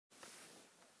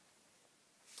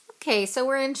Okay, so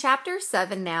we're in chapter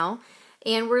 7 now,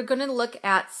 and we're going to look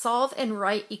at solve and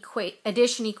write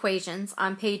addition equations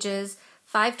on pages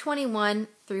 521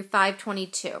 through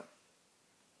 522.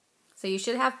 So you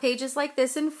should have pages like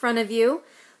this in front of you.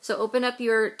 So open up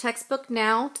your textbook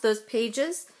now to those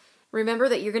pages. Remember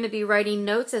that you're going to be writing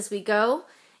notes as we go,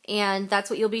 and that's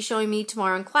what you'll be showing me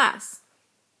tomorrow in class.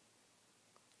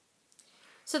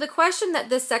 So the question that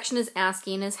this section is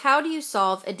asking is, how do you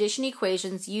solve addition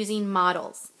equations using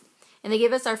models? And they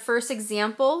give us our first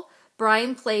example.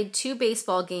 Brian played 2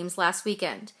 baseball games last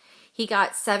weekend. He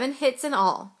got 7 hits in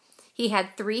all. He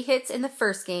had 3 hits in the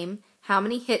first game. How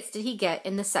many hits did he get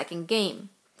in the second game?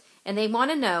 And they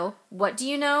want to know, what do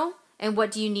you know and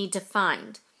what do you need to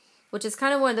find? Which is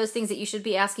kind of one of those things that you should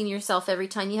be asking yourself every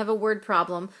time you have a word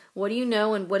problem. What do you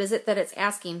know and what is it that it's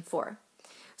asking for?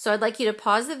 So I'd like you to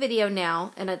pause the video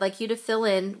now, and I'd like you to fill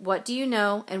in what do you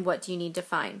know and what do you need to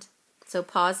find. So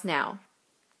pause now.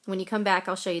 When you come back,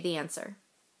 I'll show you the answer.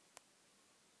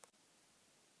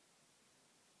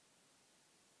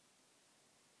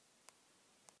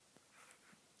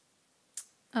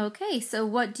 Okay, so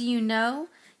what do you know?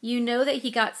 You know that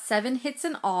he got 7 hits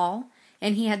in all,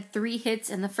 and he had 3 hits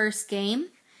in the first game.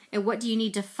 And what do you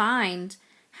need to find?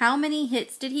 How many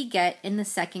hits did he get in the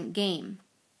second game?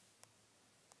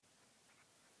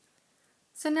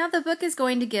 So now the book is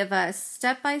going to give us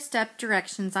step-by-step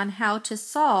directions on how to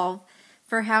solve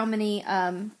for how many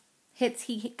hits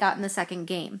he got in the second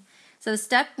game. So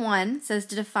step 1 says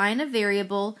to define a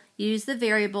variable, use the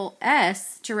variable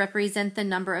S to represent the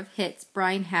number of hits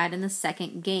Brian had in the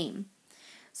second game.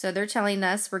 So they're telling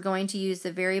us we're going to use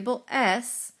the variable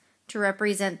S to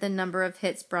represent the number of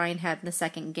hits Brian had in the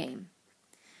second game.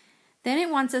 Then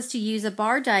it wants us to use a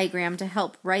bar diagram to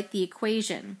help write the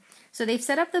equation. So they've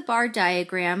set up the bar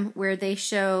diagram where they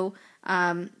show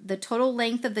the total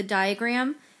length of the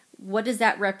diagram. What does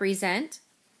that represent?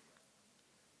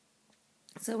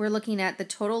 So we're looking at the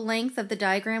total length of the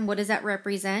diagram. What does that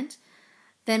represent?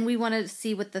 Then we want to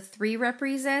see what the 3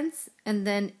 represents, and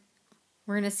then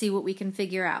we're going to see what we can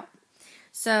figure out.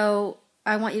 So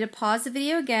I want you to pause the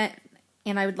video again,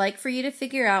 and I would like for you to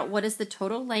figure out what does the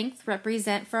total length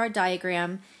represent for our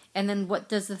diagram, and then what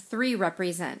does the 3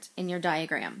 represent in your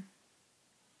diagram.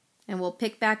 And we'll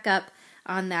pick back up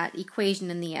on that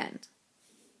equation in the end.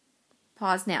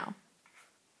 Pause now.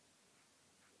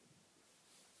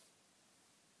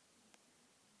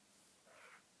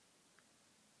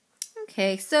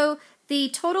 Okay, so the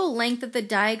total length of the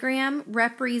diagram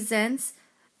represents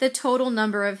the total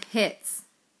number of hits.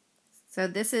 So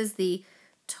this is the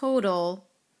total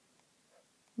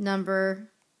number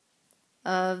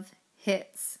of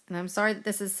hits. And I'm sorry that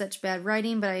this is such bad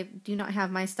writing, but I do not have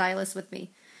my stylus with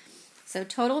me. So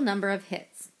total number of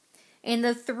hits. And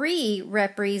the 3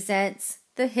 represents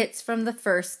the hits from the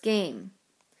first game.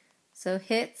 So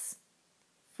hits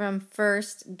from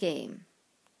first game.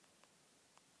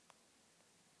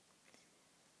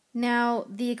 Now,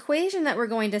 the equation that we're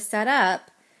going to set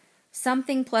up,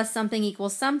 something plus something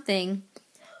equals something,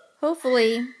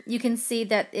 hopefully you can see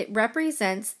that it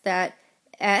represents that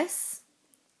S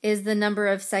is the number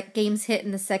of games hit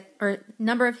in the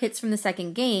number of hits from the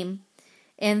second game,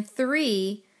 and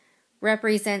 3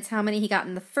 represents how many he got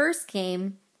in the first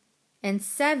game, and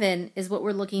 7 is what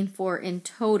we're looking for in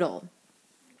total.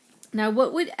 Now,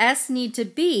 what would S need to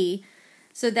be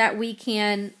so that we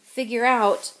can figure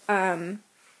out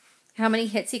how many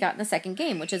hits he got in the second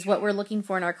game, which is what we're looking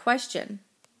for in our question?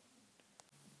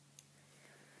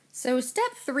 So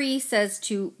step 3 says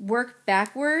to work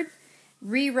backward,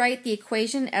 rewrite the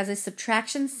equation as a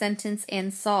subtraction sentence,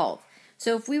 and solve.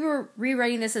 So if we were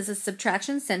rewriting this as a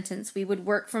subtraction sentence, we would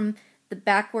work from the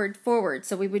backward forward.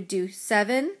 So we would do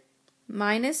 7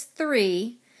 minus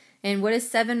 3, and what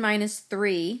is 7 minus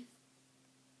 3?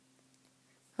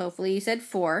 Hopefully you said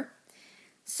 4.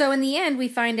 So in the end, we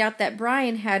find out that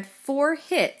Brian had 4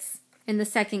 hits in the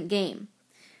second game.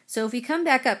 So if you come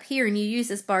back up here and you use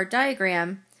this bar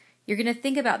diagram, you're going to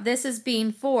think about this as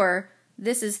being 4,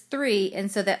 this is 3, and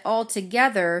so that all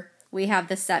together we have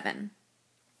the 7.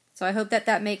 So I hope that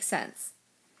that makes sense.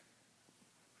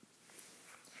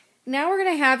 Now we're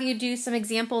going to have you do some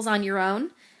examples on your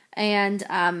own and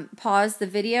pause the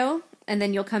video, and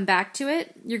then you'll come back to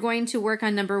it. You're going to work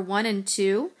on number 1 and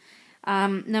 2.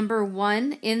 Number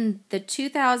 1, in the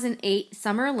 2008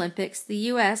 Summer Olympics, the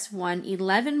U.S. won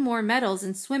 11 more medals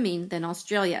in swimming than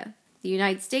Australia. The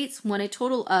United States won a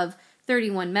total of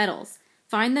 31 medals.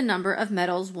 Find the number of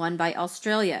medals won by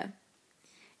Australia.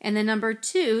 And then number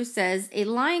 2 says, a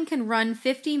lion can run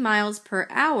 50 miles per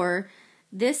hour.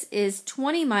 This is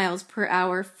 20 miles per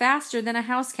hour faster than a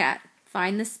house cat.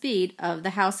 Find the speed of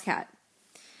the house cat.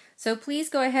 So please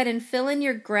go ahead and fill in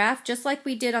your graph just like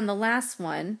we did on the last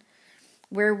one,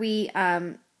 where we,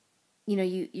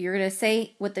 you're going to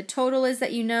say what the total is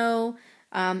that you know.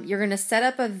 You're going to set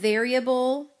up a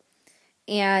variable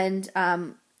and,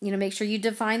 make sure you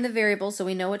define the variable so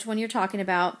we know which one you're talking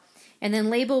about, and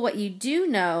then label what you do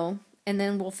know, and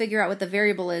then we'll figure out what the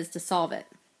variable is to solve it.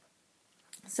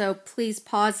 So please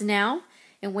pause now,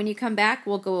 and when you come back,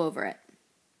 we'll go over it.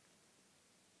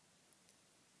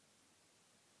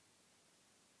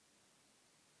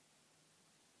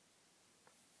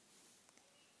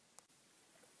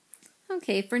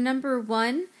 Okay, for number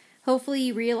 1, hopefully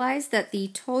you realize that the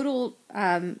total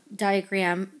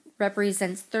diagram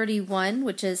represents 31,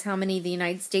 which is how many the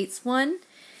United States won,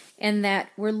 and that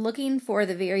we're looking for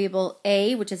the variable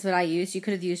A, which is what I used. You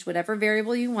could have used whatever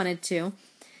variable you wanted to,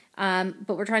 but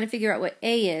we're trying to figure out what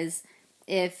A is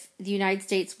if the United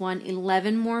States won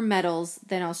 11 more medals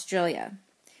than Australia.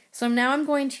 So now I'm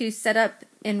going to set up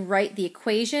and write the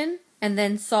equation and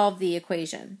then solve the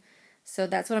equation. So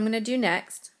that's what I'm going to do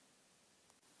next.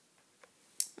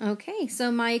 Okay,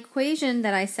 so my equation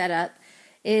that I set up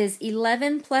is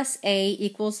 11 plus A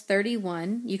equals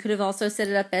 31. You could have also set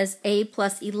it up as A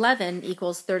plus 11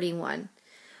 equals 31.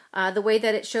 The way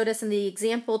that it showed us in the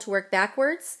example to work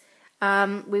backwards,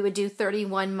 we would do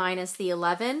 31 minus the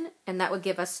 11, and that would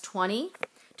give us 20.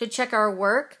 To check our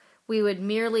work, we would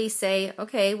merely say,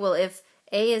 okay, well, if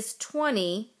A is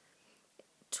 20,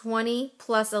 20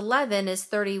 plus 11 is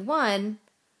 31,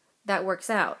 that works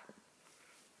out.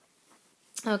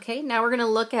 Okay, now we're going to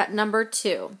look at number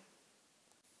 2.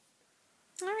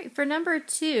 All right, for number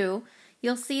 2,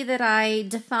 you'll see that I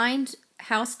defined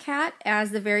house cat as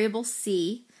the variable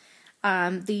C.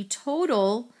 The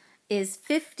total is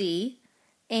 50,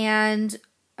 and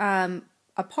a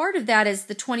part of that is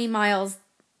the 20 miles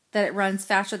that it runs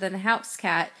faster than a house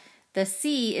cat. The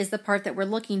C is the part that we're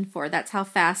looking for. That's how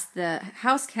fast the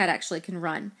house cat actually can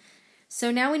run.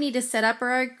 So now we need to set up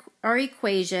our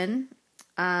equation.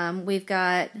 We've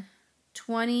got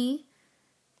 20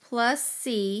 plus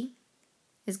C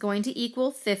is going to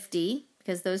equal 50,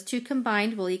 because those two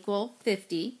combined will equal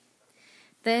 50.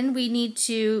 Then we need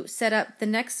to set up the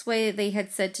next way they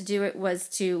had said to do it was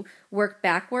to work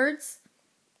backwards.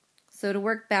 So to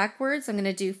work backwards, I'm going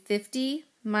to do 50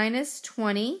 minus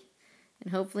 20,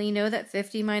 and hopefully you know that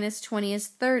 50 minus 20 is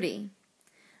 30.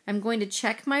 I'm going to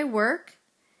check my work,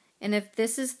 and if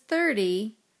this is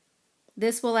 30,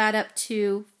 this will add up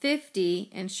to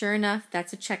 50, and sure enough,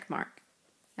 that's a check mark.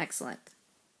 Excellent.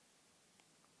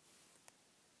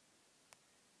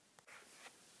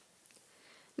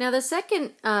 Now the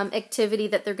second activity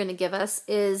that they're going to give us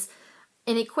is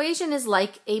an equation is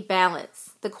like a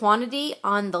balance. The quantity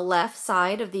on the left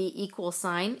side of the equal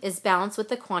sign is balanced with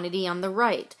the quantity on the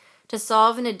right. To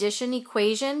solve an addition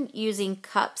equation using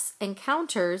cups and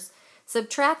counters,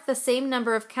 subtract the same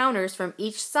number of counters from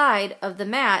each side of the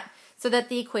mat so that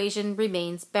the equation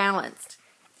remains balanced.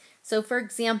 So for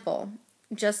example,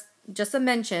 just a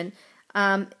mention,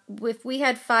 if we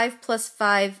had 5 plus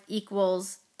 5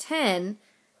 equals 10,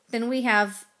 then we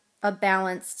have a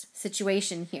balanced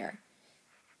situation here.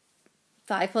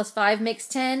 5 plus 5 makes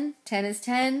 10, 10 is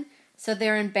 10, so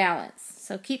they're in balance.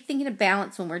 So keep thinking of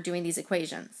balance when we're doing these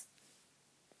equations.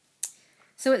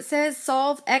 So it says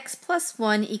solve x plus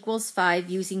 1 equals 5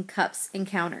 using cups and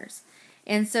counters.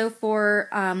 And so for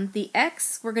the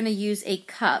x, we're going to use a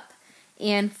cup.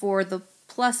 And for the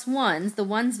plus ones, the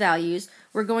ones values,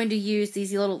 we're going to use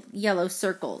these little yellow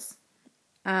circles.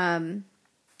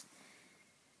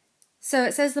 So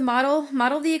it says model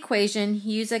the equation,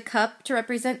 use a cup to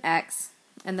represent x,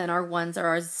 and then our ones are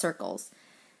our circles.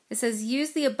 It says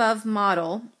use the above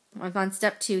model, on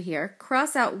step 2 here,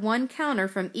 cross out one counter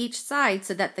from each side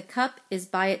so that the cup is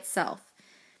by itself.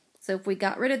 So if we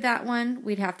got rid of that one,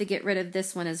 we'd have to get rid of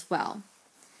this one as well.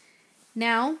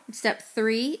 Now, step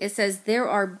 3, it says there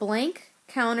are blank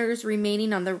counters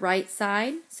remaining on the right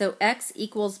side, so x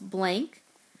equals blank,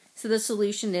 so the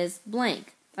solution is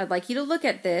blank. I'd like you to look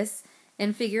at this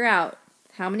and figure out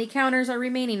how many counters are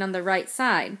remaining on the right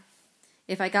side.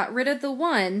 If I got rid of the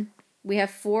 1, we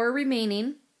have 4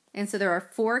 remaining, and so there are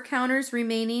 4 counters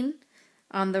remaining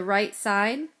on the right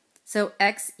side, so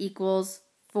x equals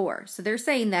 4. So they're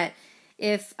saying that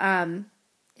if I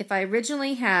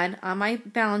originally had on my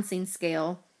balancing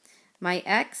scale my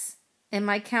x and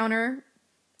my counter,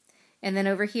 and then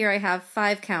over here I have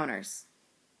 5 counters.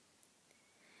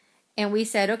 And we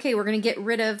said, okay, we're going to get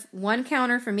rid of one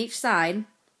counter from each side.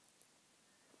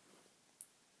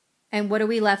 And what are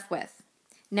we left with?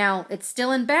 Now, it's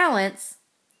still in balance.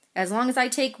 As long as I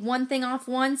take one thing off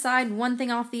one side, one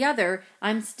thing off the other,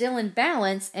 I'm still in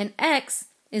balance, and x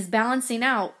is balancing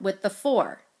out with the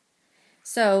 4.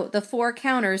 So the 4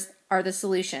 counters are the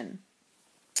solution.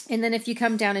 And then if you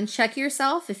come down and check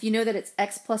yourself, if you know that it's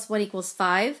x plus 1 equals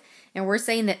 5, and we're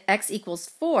saying that x equals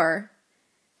 4,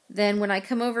 then when I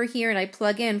come over here and I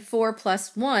plug in 4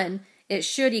 plus 1, it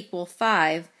should equal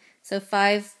 5. So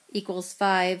 5 equals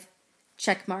 5,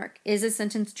 check mark. Is this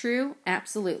sentence true?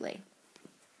 Absolutely.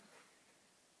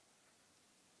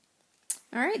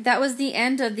 All right, that was the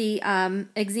end of the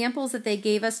examples that they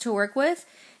gave us to work with.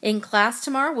 In class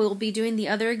tomorrow, we'll be doing the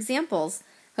other examples.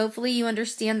 Hopefully you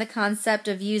understand the concept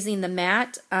of using the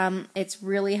mat. It's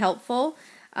really helpful.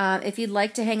 If you'd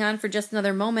like to hang on for just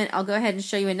another moment, I'll go ahead and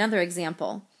show you another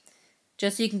example,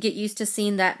 just so you can get used to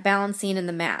seeing that balancing in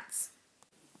the mats.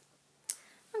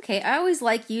 Okay, I always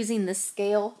like using the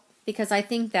scale because I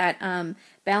think that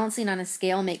balancing on a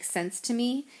scale makes sense to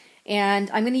me.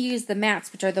 And I'm going to use the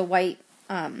mats, which are the white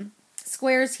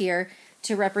squares here,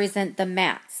 to represent the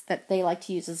mats that they like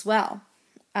to use as well.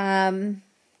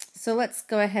 So let's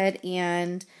go ahead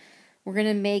and we're going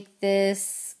to make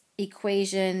this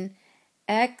equation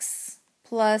x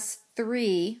plus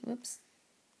 3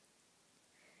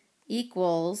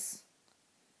 equals,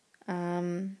 I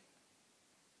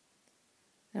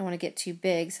don't want to get too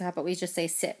big, so how about we just say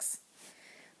 6.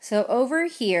 So over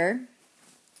here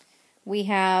we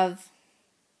have,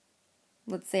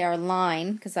 let's say, our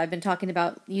line, because I've been talking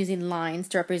about using lines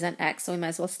to represent x, so we might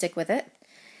as well stick with it.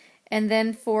 And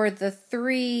then for the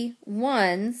 3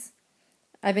 1s,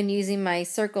 I've been using my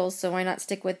circles, so why not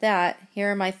stick with that?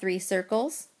 Here are my 3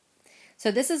 circles.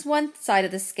 So this is one side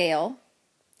of the scale,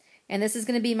 and this is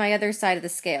going to be my other side of the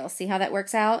scale. See how that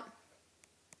works out?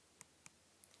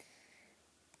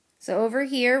 So over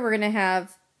here, we're going to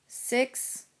have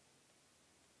 6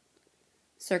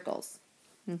 circles.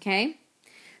 Okay?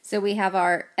 So we have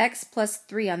our x plus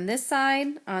 3 on this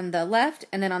side, on the left,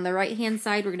 and then on the right-hand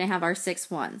side, we're going to have our 6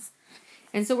 1s.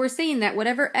 And so we're saying that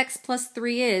whatever x plus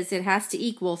 3 is, it has to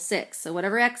equal 6. So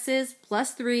whatever x is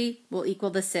plus 3 will equal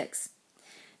the 6.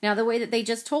 Now the way that they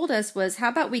just told us was, how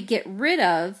about we get rid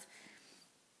of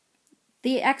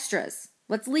the extras?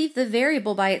 Let's leave the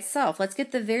variable by itself. Let's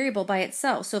get the variable by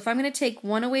itself. So if I'm going to take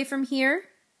 1 away from here,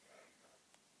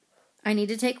 I need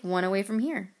to take 1 away from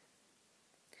here.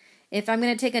 If I'm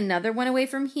going to take another 1 away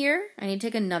from here, I need to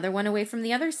take another 1 away from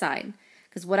the other side.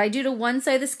 Because what I do to one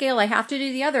side of the scale, I have to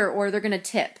do the other, or they're going to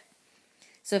tip.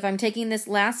 So if I'm taking this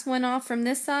last one off from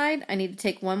this side, I need to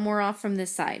take 1 more off from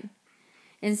this side.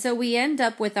 And so we end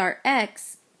up with our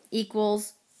x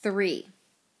equals 3.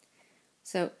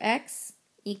 So x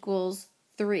equals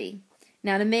 3.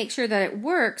 Now to make sure that it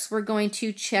works, we're going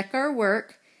to check our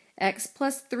work. X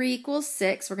plus 3 equals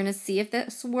 6. We're going to see if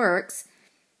this works.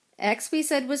 X we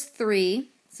said was 3.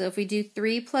 So if we do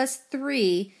 3 plus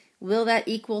 3, will that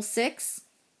equal 6?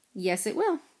 Yes, it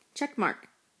will. Check mark.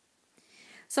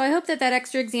 So I hope that that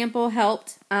extra example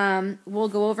helped. We'll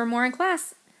go over more in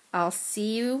class. I'll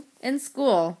see you in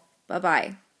school.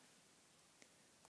 Bye-bye.